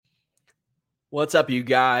What's up, you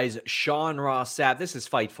guys? Sean Ross Sapp. This is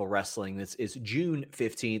Fightful Wrestling. This is June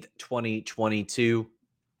 15th, 2022.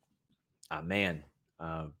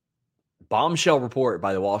 Bombshell report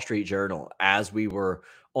by the Wall Street Journal as we were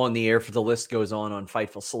on the air for The List Goes on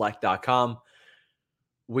FightfulSelect.com.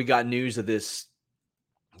 We got news of this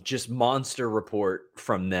just monster report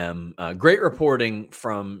from them. Great reporting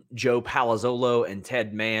from Joe Palazzolo and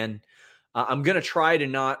Ted Mann. I'm going to try to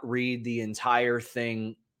not read the entire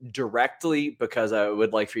thing directly because I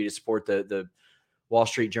would like for you to support the Wall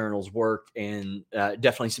Street Journal's work and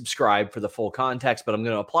definitely subscribe for the full context, but I'm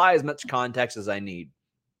going to apply as much context as I need.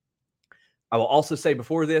 I will also say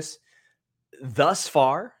before this, thus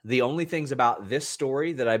far, the only things about this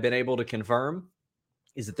story that I've been able to confirm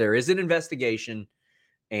is that there is an investigation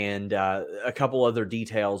and a couple other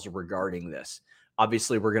details regarding this.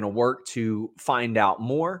 Obviously, we're going to work to find out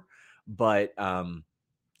more, but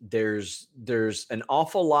there's an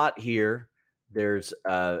awful lot here. It's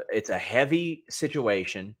a heavy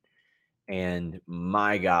situation, and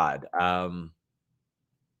my God,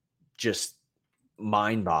 just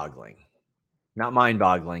mind-boggling. Not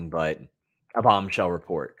mind-boggling, but a bombshell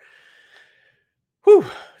report. Whew.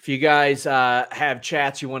 If you guys have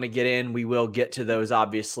chats you want to get in, we will get to those,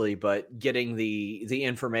 obviously, but getting the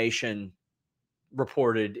information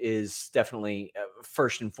reported is definitely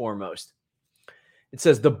first and foremost. It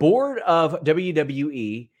says the board of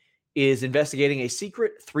WWE is investigating a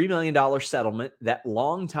secret $3 million settlement that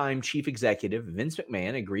longtime chief executive Vince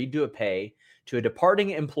McMahon agreed to pay to a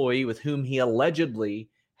departing employee with whom he allegedly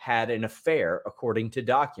had an affair, according to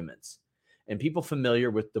documents and people familiar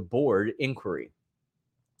with the board inquiry.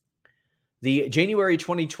 The January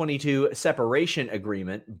 2022 separation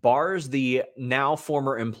agreement bars the now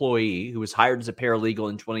former employee, who was hired as a paralegal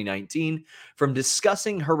in 2019, from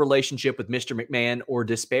discussing her relationship with Mr. McMahon or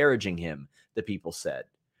disparaging him, the people said.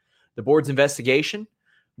 The board's investigation,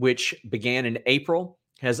 which began in April,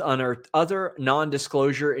 has unearthed other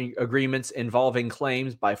non-disclosure agreements involving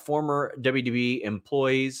claims by former WWE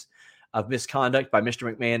employees of misconduct by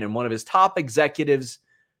Mr. McMahon and one of his top executives,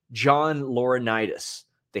 John Laurinaitis,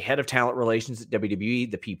 the head of talent relations at WWE,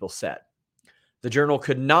 the people said. The Journal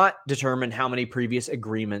could not determine how many previous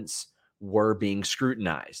agreements were being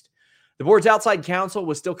scrutinized. The board's outside counsel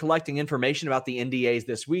was still collecting information about the NDAs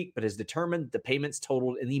this week, but has determined the payments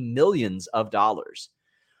totaled in the millions of dollars.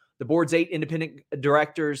 The board's 8 independent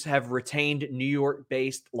directors have retained New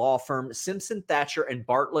York-based law firm Simpson, Thatcher, and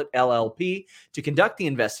Bartlett LLP to conduct the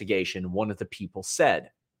investigation, one of the people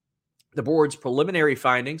said. The board's preliminary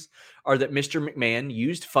findings are that Mr. McMahon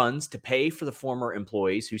used funds to pay for the former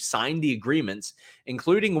employees who signed the agreements,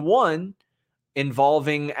 including one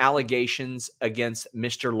involving allegations against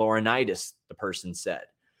Mr. Laurinaitis, the person said.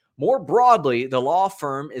 More broadly, the law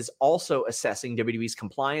firm is also assessing WWE's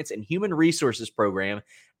compliance and human resources program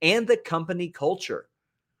and the company culture.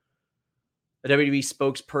 A WWE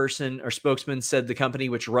spokesman said the company,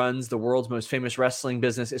 which runs the world's most famous wrestling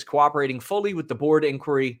business, is cooperating fully with the board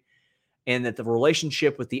inquiry and that the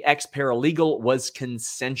relationship with the ex-paralegal was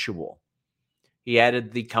consensual. He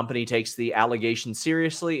added the company takes the allegations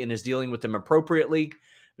seriously and is dealing with them appropriately.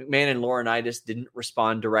 McMahon and Laurinaitis didn't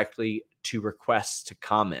respond directly to requests to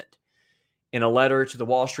comment. In a letter to the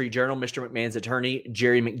Wall Street Journal, Mr. McMahon's attorney,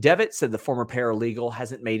 Jerry McDevitt, said the former paralegal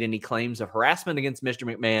hasn't made any claims of harassment against Mr.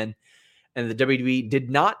 McMahon, and the WWE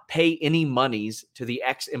did not pay any monies to the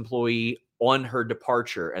ex-employee on her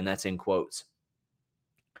departure, and that's in quotes.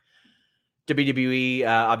 WWE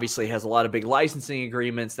obviously has a lot of big licensing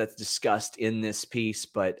agreements that's discussed in this piece,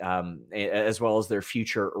 but as well as their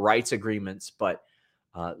future rights agreements. But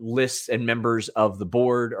lists and members of the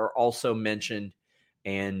board are also mentioned,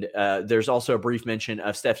 and there's also a brief mention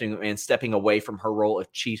of Stephanie McMahon stepping away from her role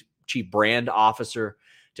of chief brand officer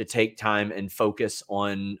to take time and focus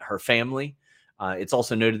on her family. It's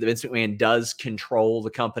also noted that Vince McMahon does control the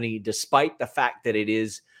company, despite the fact that it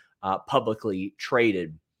is publicly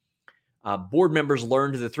traded. Board members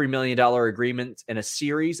learned of the $3 million agreement in a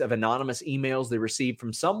series of anonymous emails they received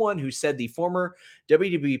from someone who said the former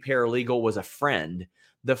WWE paralegal was a friend.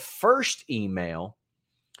 The first email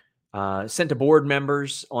sent to board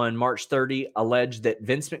members on March 30 alleged that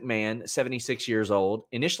Vince McMahon, 76 years old,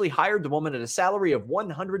 initially hired the woman at a salary of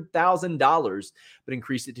 $100,000, but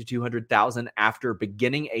increased it to $200,000 after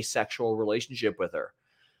beginning a sexual relationship with her.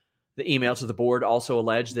 The email to the board also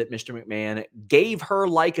alleged that Mr. McMahon gave her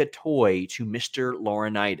like a toy to Mr.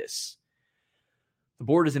 Laurinaitis. The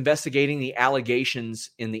board is investigating the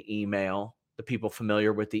allegations in the email, the people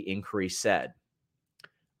familiar with the inquiry said.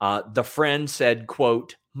 The friend said,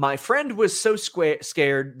 quote, "My friend was so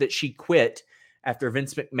scared that she quit after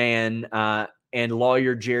Vince McMahon and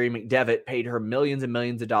lawyer Jerry McDevitt paid her millions and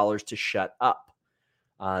millions of dollars to shut up.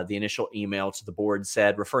 The initial email to the board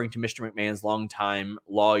said, referring to Mr. McMahon's longtime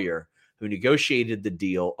lawyer who negotiated the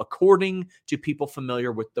deal, according to people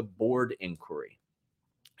familiar with the board inquiry.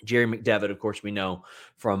 Jerry McDevitt, of course, we know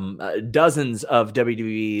from dozens of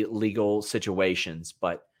WWE legal situations,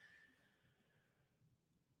 but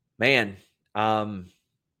man,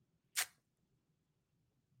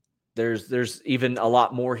 there's even a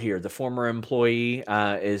lot more here. The former employee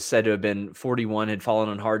is said to have been 41, had fallen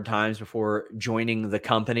on hard times before joining the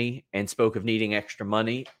company and spoke of needing extra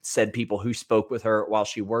money, said people who spoke with her while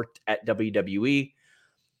she worked at WWE.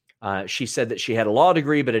 She said that she had a law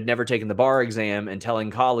degree but had never taken the bar exam, and telling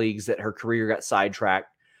colleagues that her career got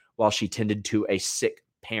sidetracked while she tended to a sick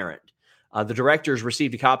parent. The directors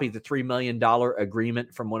received a copy of the $3 million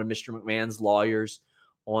agreement from one of Mr. McMahon's lawyers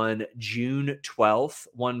on June 12th.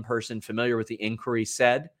 One person familiar with the inquiry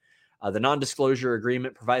said the non-disclosure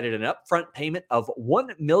agreement provided an upfront payment of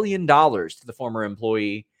 $1 million to the former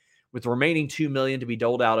employee, with the remaining $2 million to be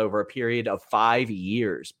doled out over a period of 5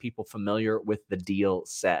 years. People familiar with the deal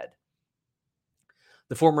said.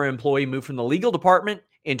 The former employee moved from the legal department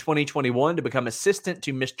in 2021 to become assistant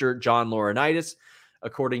to Mr. John Laurinaitis.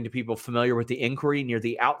 According to people familiar with the inquiry, near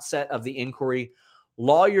the outset of the inquiry,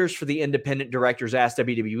 lawyers for the independent directors asked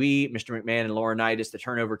WWE, Mr. McMahon, and Laurinaitis to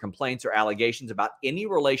turn over complaints or allegations about any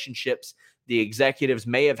relationships the executives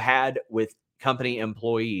may have had with company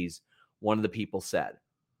employees, one of the people said.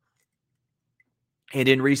 And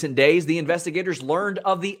in recent days, the investigators learned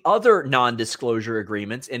of the other non-disclosure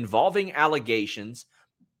agreements involving allegations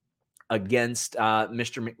against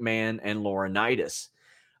Mr. McMahon and Laurinaitis.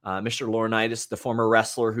 Mr. Laurinaitis, the former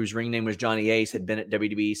wrestler whose ring name was Johnny Ace, had been at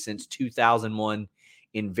WWE since 2001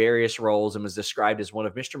 in various roles and was described as one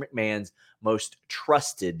of Mr. McMahon's most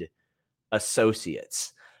trusted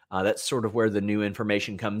associates. That's sort of where the new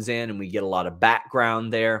information comes in, and we get a lot of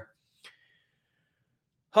background there.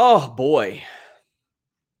 Oh, boy.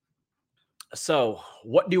 So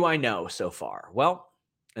what do I know so far? Well,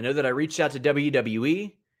 I know that I reached out to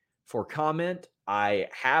WWE for comment. I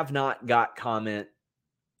have not got comment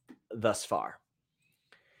thus far.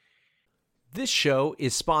 This show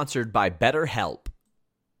is sponsored by BetterHelp.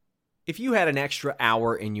 If you had an extra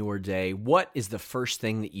hour in your day, what is the first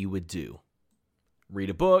thing that you would do? Read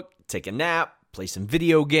a book, take a nap, play some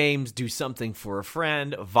video games, do something for a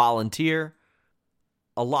friend, volunteer.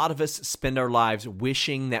 A lot of us spend our lives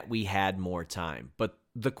wishing that we had more time. But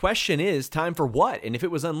the question is, time for what? And if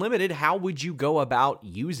it was unlimited, how would you go about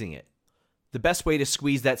using it? The best way to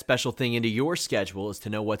squeeze that special thing into your schedule is to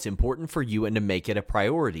know what's important for you and to make it a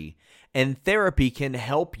priority. And therapy can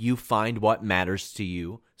help you find what matters to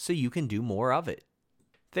you so you can do more of it.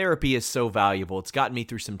 Therapy is so valuable. It's gotten me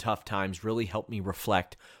through some tough times, really helped me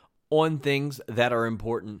reflect on things that are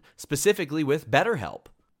important, specifically with BetterHelp.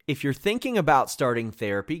 If you're thinking about starting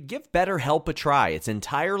therapy, give BetterHelp a try. It's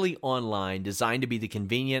entirely online, designed to be the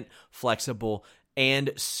convenient, flexible,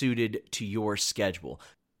 and suited to your schedule.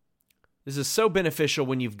 This is so beneficial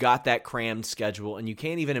when you've got that crammed schedule and you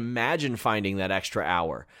can't even imagine finding that extra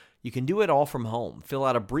hour. You can do it all from home. Fill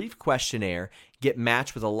out a brief questionnaire, get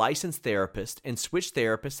matched with a licensed therapist, and switch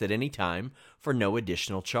therapists at any time for no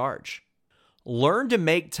additional charge. Learn to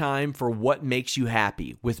make time for what makes you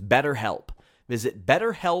happy with BetterHelp. Visit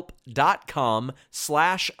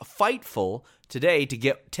BetterHelp.com/Fightful today to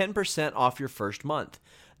get 10% off your first month.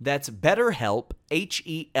 That's BetterHelp,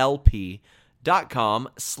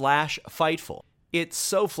 HELP.com/Fightful. It's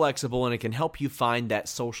so flexible and it can help you find that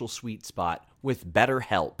social sweet spot with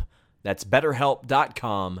BetterHelp. That's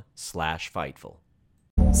BetterHelp.com/Fightful.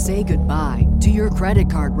 Say goodbye to your credit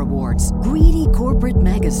card rewards. Greedy corporate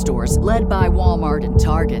mega stores, led by Walmart and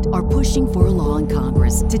Target, are pushing for a law in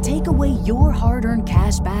Congress to take away your hard-earned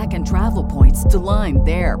cash back and travel points to line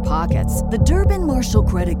their pockets. The Durbin-Marshall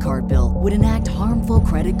credit card bill would enact harmful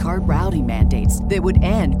credit card routing mandates that would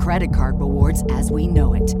end credit card rewards as we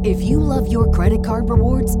know it. If you love your credit card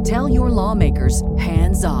rewards, tell your lawmakers,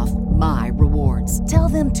 hands off my rewards. Tell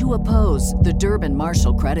them to oppose the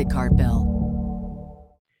Durbin-Marshall credit card bill.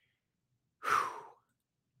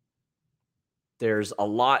 There's a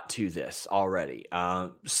lot to this already,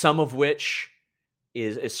 some of which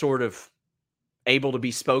is sort of able to be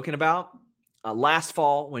spoken about. Last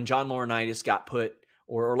fall, when John Laurinaitis got put,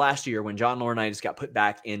 or last year when John Laurinaitis got put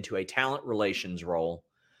back into a talent relations role,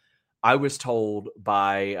 I was told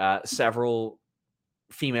by several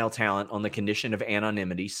female talent on the condition of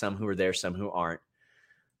anonymity, some who are there, some who aren't,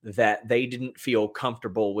 that they didn't feel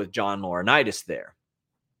comfortable with John Laurinaitis there.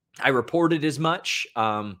 I reported as much.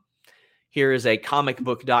 Here is a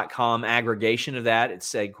comicbook.com aggregation of that. It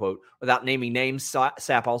said, quote, without naming names,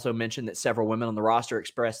 Sapp also mentioned that several women on the roster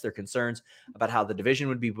expressed their concerns about how the division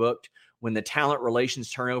would be booked when the talent relations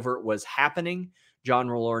turnover was happening. John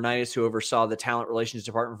Laurinaitis, who oversaw the talent relations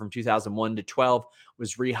department from 2001 to 12,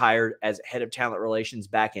 was rehired as head of talent relations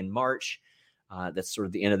back in March. That's sort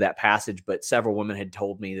of the end of that passage, but several women had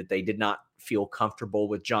told me that they did not feel comfortable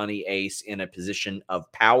with Johnny Ace in a position of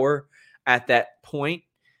power at that point.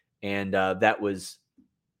 And that was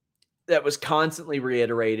constantly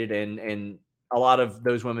reiterated, and a lot of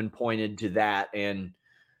those women pointed to that and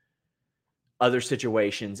other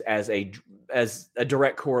situations as a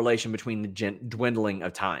direct correlation between the dwindling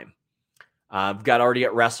of time. I've already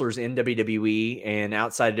got wrestlers in WWE and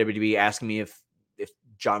outside of WWE asking me if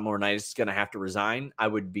John Laurinaitis is going to have to resign. I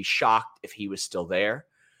would be shocked if he was still there.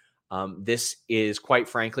 This is, quite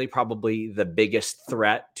frankly, probably the biggest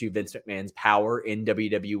threat to Vince McMahon's power in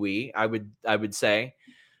WWE. I would say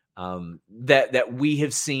that we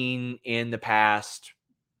have seen in the past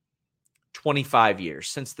 25 years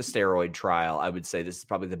since the steroid trial. I would say this is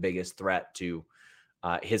probably the biggest threat to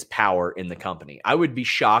his power in the company. I would be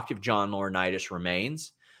shocked if John Laurinaitis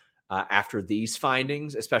remains after these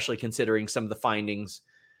findings, especially considering some of the findings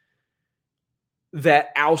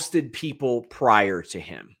that ousted people prior to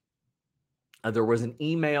him. There was an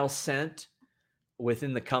email sent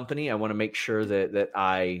within the company. I want to make sure that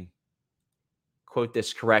I quote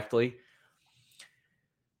this correctly.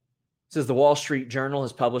 It says the Wall Street Journal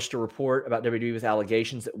has published a report about WWE with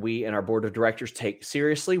allegations that we and our board of directors take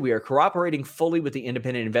seriously. We are cooperating fully with the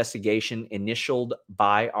independent investigation initialed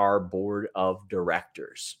by our board of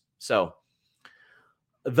directors. So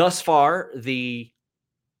thus far, the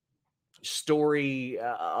story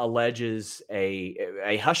alleges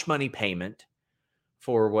a hush money payment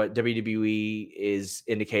for what WWE is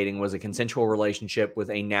indicating was a consensual relationship with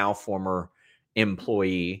a now former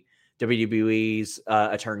employee. WWE's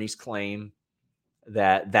attorneys claim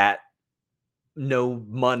that no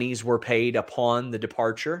monies were paid upon the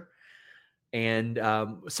departure. And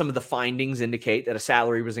some of the findings indicate that a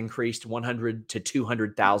salary was increased $100,000 to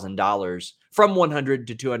 $200,000 from $100,000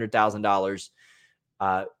 to $200,000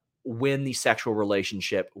 when the sexual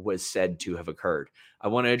relationship was said to have occurred. I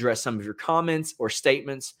want to address some of your comments or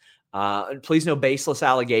statements. Please, no baseless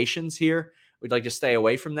allegations here. We'd like to stay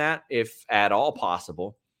away from that if at all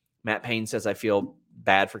possible. Matt Payne says, I feel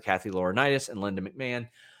bad for Kathy Laurinaitis and Linda McMahon.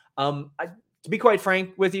 To be quite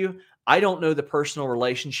frank with you, I don't know the personal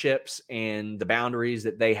relationships and the boundaries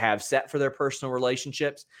that they have set for their personal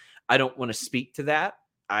relationships. I don't want to speak to that.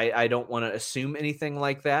 I don't want to assume anything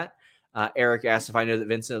like that. Eric asked if I know that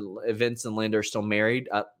Vince and Linda are still married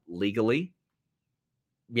legally.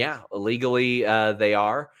 Yeah, legally they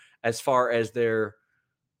are. As far as their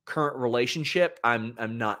current relationship, I'm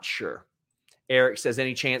not sure. Eric says,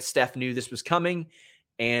 any chance Steph knew this was coming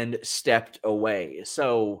and stepped away?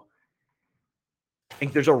 So I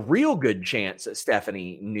think there's a real good chance that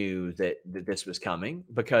Stephanie knew that this was coming,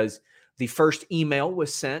 because the first email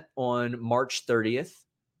was sent on March 30th,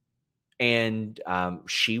 and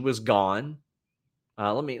she was gone.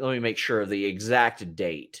 Let me make sure of the exact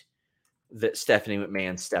date that Stephanie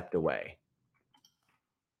McMahon stepped away.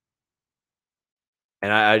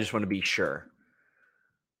 And I just want to be sure.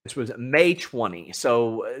 This was May 20.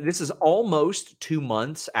 So this is almost 2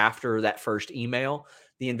 months after that first email.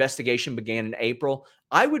 The investigation began in April.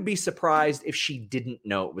 I would be surprised if she didn't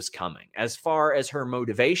know it was coming. As far as her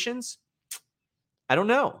motivations, I don't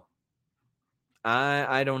know.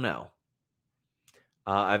 I don't know.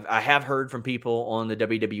 I have heard from people on the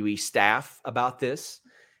WWE staff about this,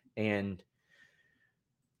 and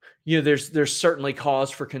there's certainly cause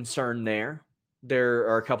for concern there. There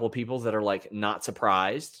are a couple of people that are like not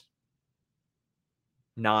surprised,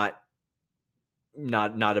 not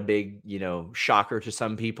a big shocker to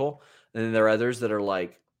some people, and then there are others that are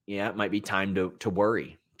like, yeah, it might be time to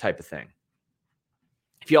worry, type of thing.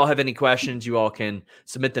 If you all have any questions, you all can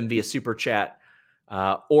submit them via Super Chat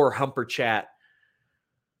or Humper Chat.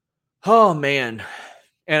 Oh man,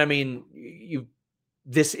 and I mean,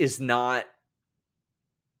 this is not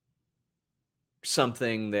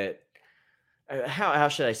something that. How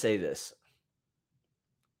should I say this?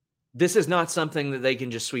 This is not something that they can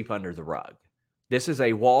just sweep under the rug. This is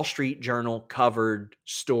a Wall Street Journal covered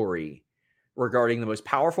story regarding the most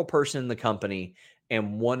powerful person in the company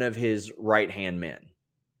and one of his right-hand men.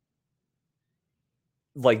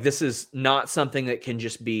 Like, this is not something that can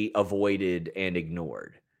just be avoided and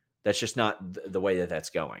ignored. That's just not the way that that's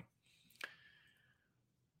going.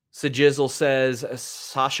 Sajizzle says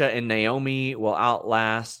Sasha and Naomi will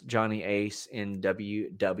outlast Johnny Ace in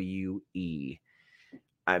WWE.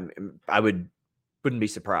 I wouldn't be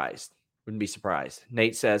surprised. Wouldn't be surprised.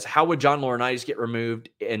 Nate says, how would John Laurinaitis get removed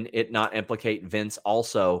and it not implicate Vince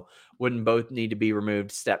also? Wouldn't both need to be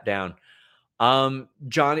removed, step down?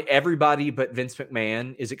 John, everybody but Vince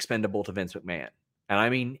McMahon is expendable to Vince McMahon. And I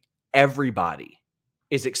mean, everybody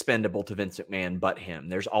is expendable to Vince McMahon but him.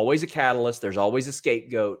 There's always a catalyst. There's always a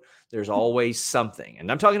scapegoat. There's always something.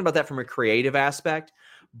 And I'm talking about that from a creative aspect.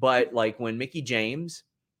 But like when Mickey James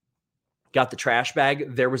got the trash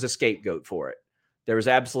bag, there was a scapegoat for it. There was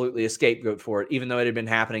absolutely a scapegoat for it, even though it had been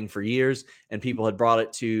happening for years and people had brought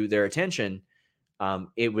it to their attention.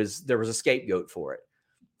 There was a scapegoat for it.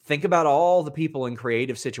 Think about all the people in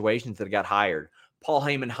creative situations that got hired. Paul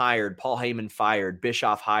Heyman hired, Paul Heyman fired,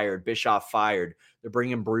 Bischoff hired, Bischoff fired. They're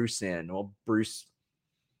bringing Bruce in. Well, Bruce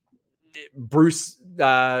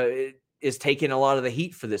is taking a lot of the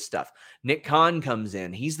heat for this stuff. Nick Khan comes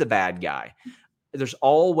in. He's the bad guy. There's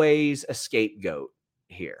always a scapegoat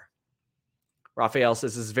here. Raphael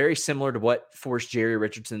says this is very similar to what forced Jerry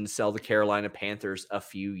Richardson to sell the Carolina Panthers a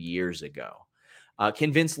few years ago.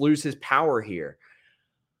 Can Vince lose his power here?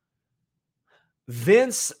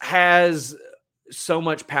 Vince has so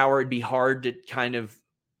much power, it'd be hard to kind of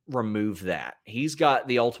remove that. He's got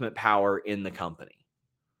the ultimate power in the company.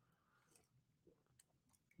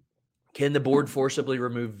 Can the board forcibly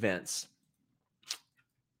remove Vince?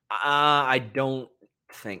 I don't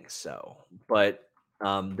think so, but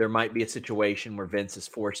there might be a situation where Vince is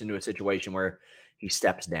forced into a situation where he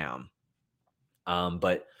steps down.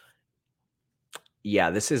 But yeah,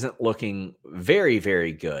 this isn't looking very,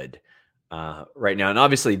 very good right now. And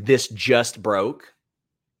obviously this just broke.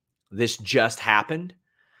 This just happened.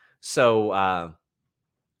 So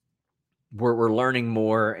we're learning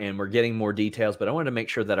more and we're getting more details, but I wanted to make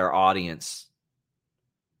sure that our audience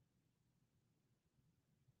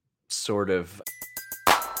sort of...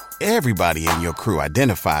 Everybody in your crew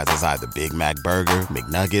identifies as either Big Mac Burger,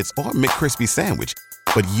 McNuggets, or McCrispy Sandwich.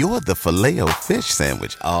 But you're the Filet-O-Fish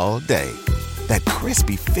Sandwich all day. That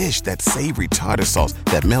crispy fish, that savory tartar sauce,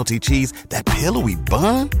 that melty cheese, that pillowy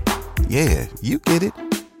bun. Yeah, you get it.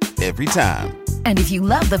 Every time. And if you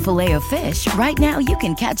love the Filet-O-Fish, right now you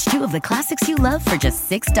can catch two of the classics you love for just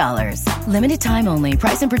 $6. Limited time only.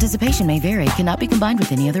 Price and participation may vary. Cannot be combined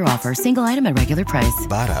with any other offer. Single item at regular price.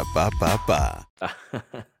 Ba-da-ba-ba-ba.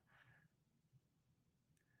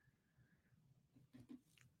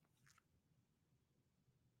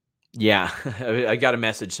 Yeah, I got a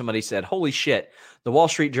message. Somebody said, holy shit, the Wall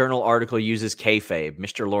Street Journal article uses kayfabe.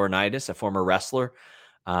 Mr. Laurinaitis, a former wrestler,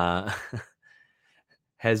 has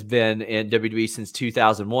been in WWE since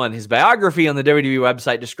 2001. His biography on the WWE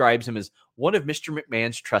website describes him as one of Mr.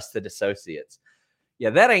 McMahon's trusted associates.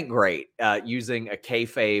 Yeah, that ain't great, using a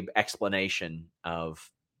kayfabe explanation of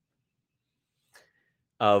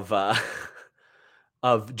John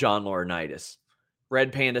Laurinaitis.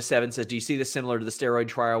 Red Panda 7 says, do you see this similar to the steroid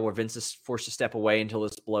trial where Vince is forced to step away until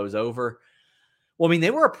this blows over? Well, I mean,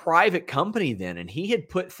 they were a private company then, and he had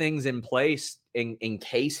put things in place in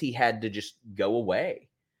case he had to just go away,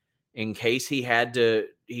 in case he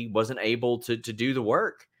wasn't able to do the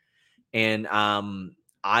work. And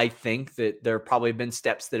I think that there probably have been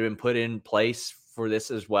steps that have been put in place for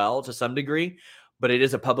this as well to some degree, but it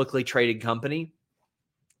is a publicly traded company.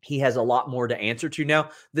 He has a lot more to answer to now.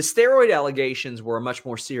 The steroid allegations were a much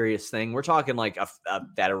more serious thing. We're talking like a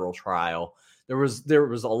federal trial. There was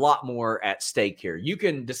a lot more at stake here. You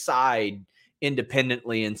can decide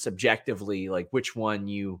independently and subjectively like which one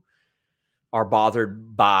you are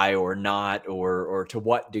bothered by or not, or to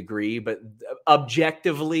what degree, but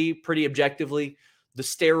pretty objectively, the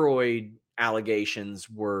steroid allegations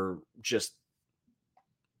were just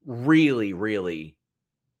really, really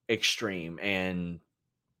extreme and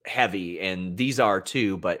heavy, and these are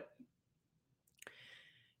too, but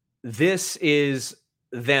this is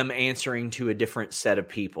them answering to a different set of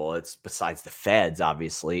people. It's besides the feds,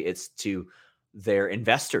 obviously, it's to their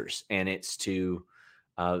investors, and it's to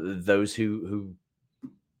those who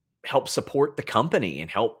help support the company and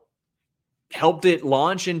helped it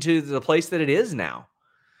launch into the place that it is now.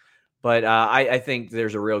 But I think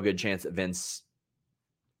there's a real good chance that Vince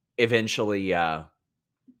eventually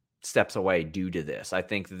steps away due to this. I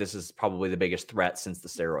think that this is probably the biggest threat since the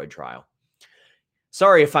steroid trial.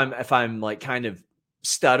 Sorry if I'm like kind of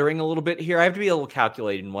stuttering a little bit here. I have to be a little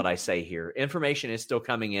calculated in what I say here. Information is still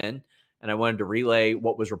coming in, and I wanted to relay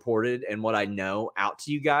what was reported and what I know out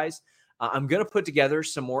to you guys. I'm going to put together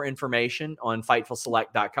some more information on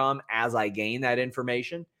FightfulSelect.com as I gain that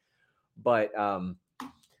information. But,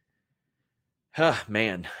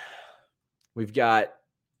 man, we've got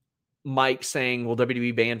Mike saying, will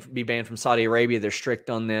WWE be banned from Saudi Arabia? They're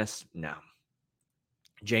strict on this. No.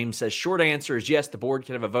 James says, short answer is yes, the board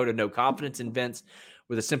can have a vote of no confidence in Vince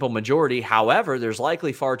with a simple majority. However, there's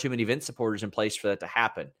likely far too many Vince supporters in place for that to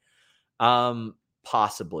happen.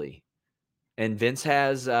 Possibly. And Vince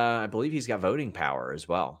has, I believe he's got voting power as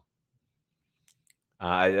well.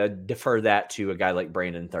 I defer that to a guy like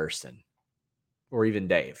Brandon Thurston or even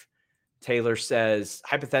Dave. Taylor says,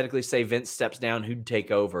 hypothetically, say Vince steps down, who'd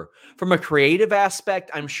take over? From a creative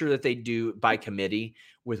aspect, I'm sure that they do by committee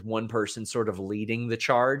with one person sort of leading the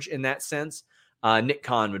charge in that sense. Nick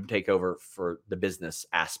Khan would take over for the business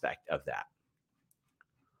aspect of that.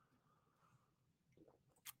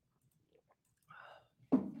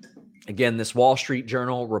 Again, this Wall Street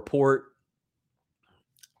Journal report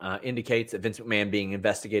indicates that Vince McMahon being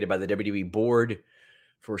investigated by the WWE board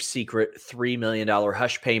for secret $3 million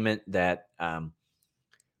hush payment that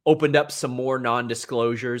opened up some more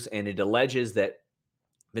non-disclosures, and it alleges that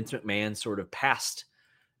Vince McMahon sort of passed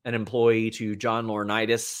an employee to John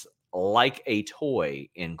Laurinaitis like a toy,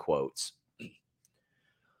 in quotes.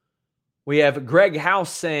 We have Greg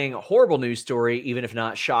House saying, horrible news story, even if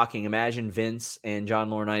not shocking. Imagine Vince and John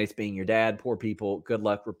Laurinaitis being your dad. Poor people. Good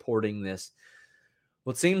luck reporting this.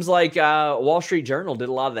 Well, it seems like Wall Street Journal did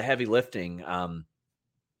a lot of the heavy lifting.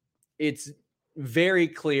 It's very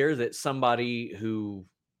clear that somebody who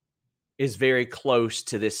is very close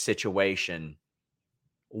to this situation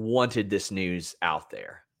wanted this news out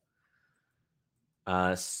there.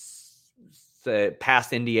 The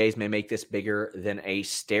past NDAs may make this bigger than a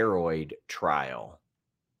steroid trial.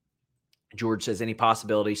 George says, any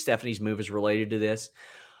possibility Stephanie's move is related to this?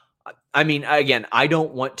 I mean, again, I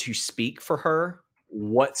don't want to speak for her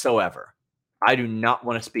whatsoever. I do not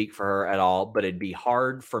want to speak for her at all, but it'd be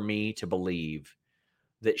hard for me to believe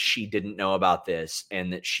that she didn't know about this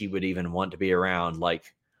and that she would even want to be around.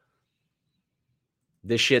 Like,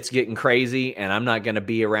 this shit's getting crazy and I'm not going to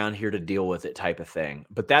be around here to deal with it type of thing.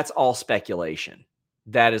 But that's all speculation.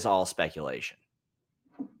 That is all speculation.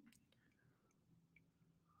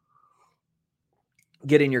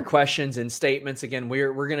 Get in your questions and statements. Again,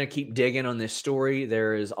 we're going to keep digging on this story.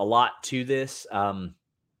 There is a lot to this.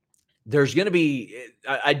 There's going to be,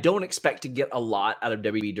 I don't expect to get a lot out of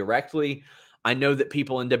WWE directly. I know that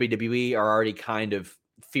people in WWE are already kind of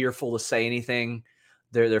fearful to say anything.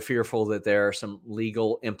 They're fearful that there are some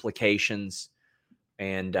legal implications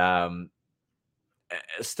and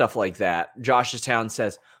stuff like that. Josh's Town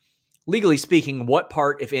says, legally speaking, what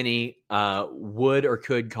part, if any, would or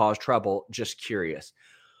could cause trouble? Just curious.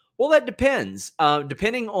 Well, that depends.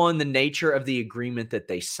 Depending on the nature of the agreement that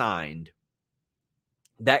they signed,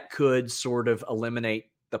 that could sort of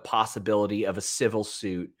eliminate the possibility of a civil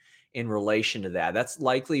suit in relation to that. That's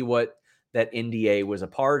likely what that NDA was a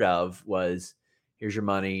part of, was here's your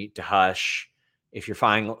money to hush. If you're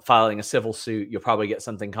filing a civil suit, you'll probably get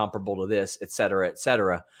something comparable to this, et cetera, et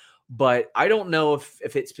cetera. But I don't know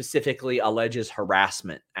if it specifically alleges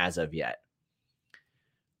harassment as of yet.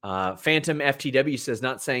 Phantom FTW says,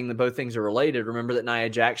 not saying that both things are related. Remember that Nia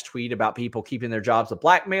Jax's tweet about people keeping their jobs with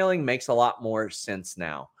blackmailing makes a lot more sense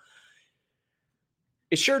now.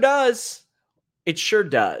 It sure does. It sure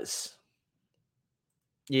does.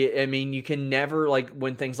 Yeah, I mean, you can never, like,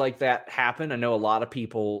 when things like that happen, I know a lot of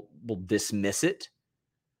people will dismiss it,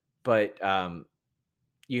 but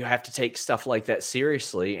you have to take stuff like that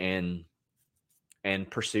seriously and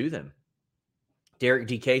pursue them. Derek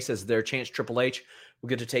DK says, there a chance Triple H will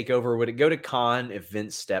get to take over? Would it go to Khan if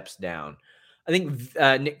Vince steps down? I think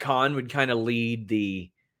Nick Khan would kind of lead the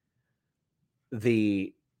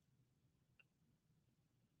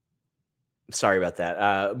sorry about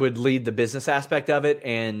that, would lead the business aspect of it.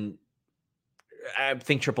 And I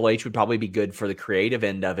think Triple H would probably be good for the creative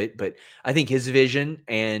end of it. But I think his vision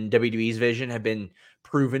and WWE's vision have been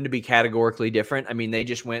proven to be categorically different. I mean, they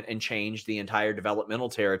just went and changed the entire developmental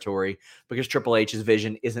territory because Triple H's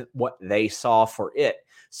vision isn't what they saw for it.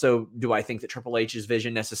 So do I think that Triple H's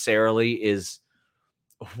vision necessarily is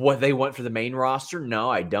what they want for the main roster? No,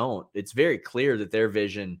 I don't. It's very clear that their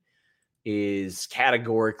vision is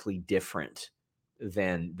categorically different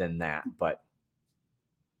than that. But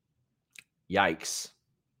yikes.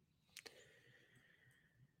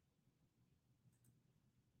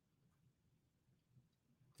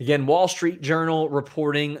 Again, Wall Street Journal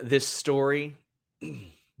reporting this story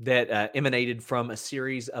that emanated from a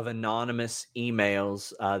series of anonymous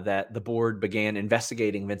emails that the board began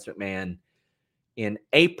investigating Vince McMahon in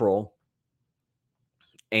April,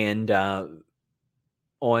 and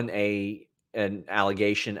on an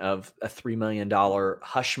allegation of a $3 million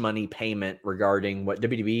hush money payment regarding what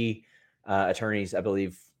WWE attorneys, I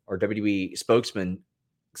believe, or WWE spokesmen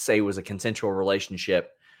say was a consensual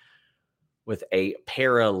relationship with a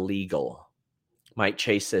paralegal. Mike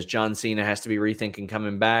Chase says John Cena has to be rethinking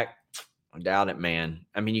coming back. I doubt it, man.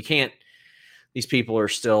 I mean, you can't. These people are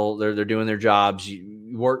still they're doing their jobs.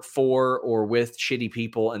 You work for or with shitty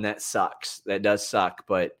people, and that sucks. That does suck.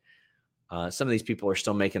 But some of these people are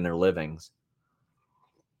still making their livings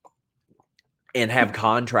and have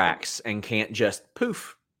contracts and can't just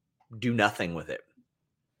poof, do nothing with it.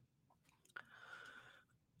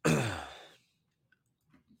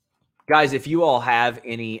 Guys, if you all have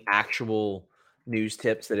any actual news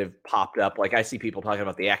tips that have popped up, like I see people talking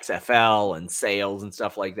about the XFL and sales and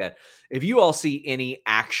stuff like that. If you all see any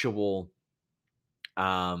actual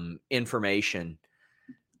information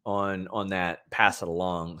on that, pass it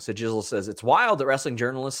along. So Jizzle says, it's wild that wrestling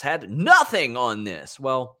journalists had nothing on this.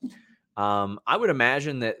 Well, I would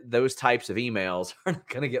imagine that those types of emails are not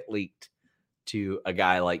going to get leaked to a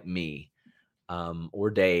guy like me. Or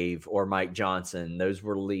Dave or Mike Johnson. Those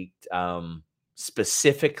were leaked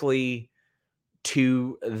specifically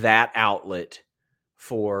to that outlet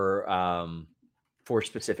for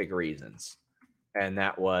specific reasons. And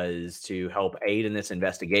that was to help aid in this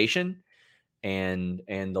investigation and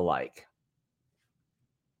the like.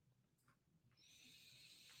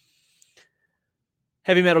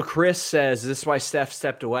 Heavy Metal Chris says, this is why Steph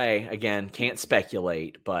stepped away. Again, can't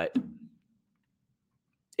speculate, but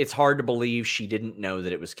it's hard to believe she didn't know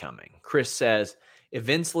that it was coming. Chris says, if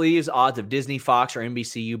Vince leaves, odds of Disney, Fox, or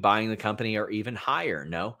NBCU buying the company are even higher.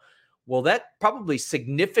 No. Well, that probably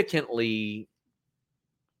significantly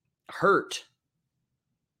hurt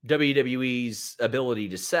WWE's ability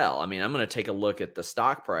to sell. I mean, I'm going to take a look at the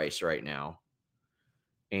stock price right now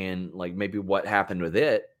and like maybe what happened with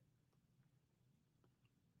it.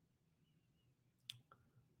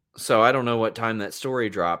 So I don't know what time that story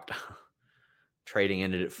dropped. Trading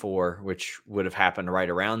ended at 4, which would have happened right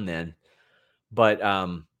around then. But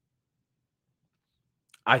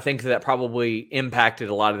I think that probably impacted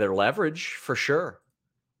a lot of their leverage for sure.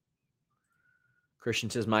 Christian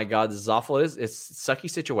says, my God, this is awful. It's a sucky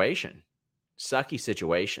situation.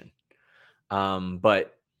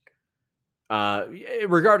 But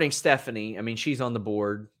regarding Stephanie, I mean, she's on the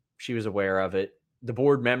board. She was aware of it. The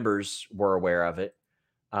board members were aware of it.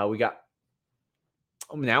 We got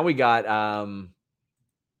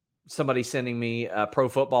somebody sending me a Pro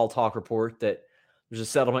Football Talk report that there's a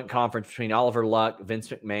settlement conference between Oliver Luck, Vince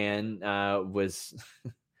McMahon, was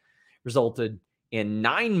resulted in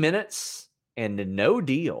 9 minutes and no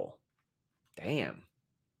deal. Damn.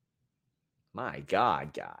 My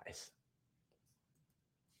God, guys.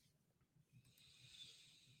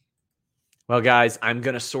 Well, guys, I'm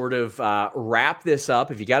going to sort of wrap this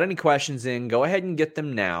up. If you got any questions in, go ahead and get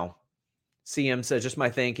them now. CM says, just my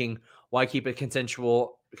thinking, why keep a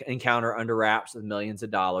consensual encounter under wraps with millions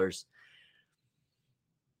of dollars?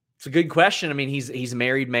 It's a good question. I mean, he's a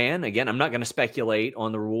married man. Again, I'm not going to speculate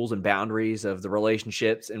on the rules and boundaries of the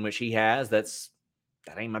relationships in which he has. That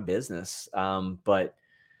ain't my business. But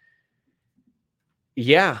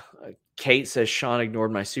yeah, Kate says, Sean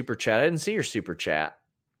ignored my super chat. I didn't see your super chat,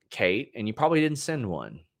 Kate, and you probably didn't send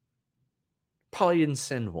one.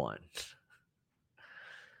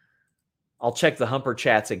 I'll check the Humper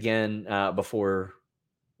chats again before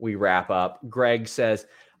we wrap up. Greg says,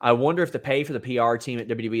 I wonder if the pay for the PR team at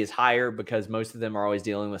WWE is higher because most of them are always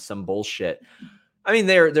dealing with some bullshit. I mean,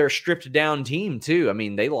 they're a stripped down team too. I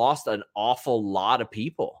mean, they lost an awful lot of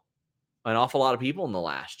people in the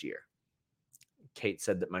last year. Kate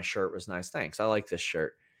said that my shirt was nice. Thanks. I like this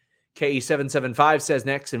shirt. KE775 says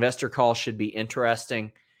next investor call should be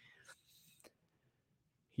interesting.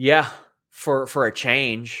 Yeah, for a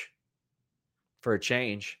change.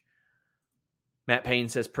 Matt Payne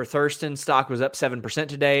says, per Thurston, stock was up 7%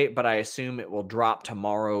 today, but I assume it will drop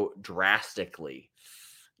tomorrow drastically.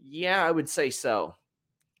 Yeah, I would say so.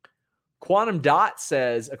 Quantum Dot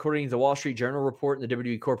says, according to the Wall Street Journal report and the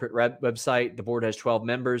WWE corporate website, the board has 12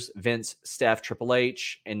 members. Vince, Steph, Triple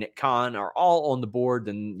H, and Nick Khan are all on the board.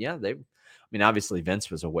 Then, yeah, obviously Vince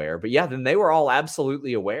was aware, but yeah, then they were all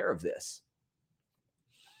absolutely aware of this.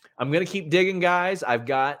 I'm going to keep digging, guys. I've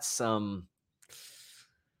got some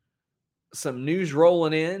news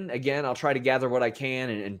rolling in. Again, I'll try to gather what I can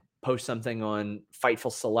and post something on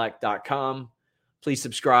FightfulSelect.com. Please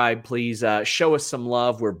subscribe. Please show us some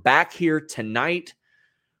love. We're back here tonight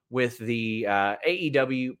with the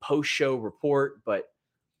AEW post-show report, but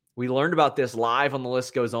we learned about this live on The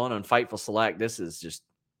List Goes On Fightful Select. This is just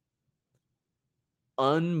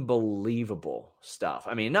unbelievable stuff.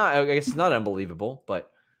 I mean, I guess it's not unbelievable,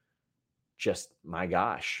 but just, my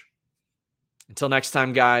gosh. Until next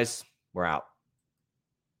time, guys. We're out.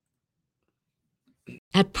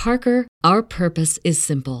 At Parker, our purpose is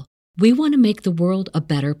simple. We want to make the world a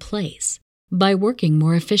better place. By working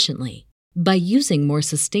more efficiently, by using more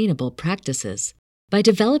sustainable practices, by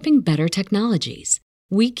developing better technologies,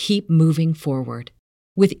 we keep moving forward.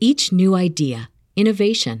 With each new idea,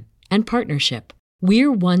 innovation, and partnership,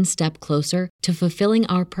 we're one step closer to fulfilling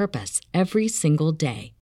our purpose every single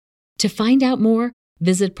day. To find out more,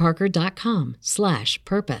 visit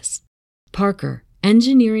parker.com/purpose. Parker,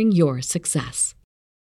 engineering your success.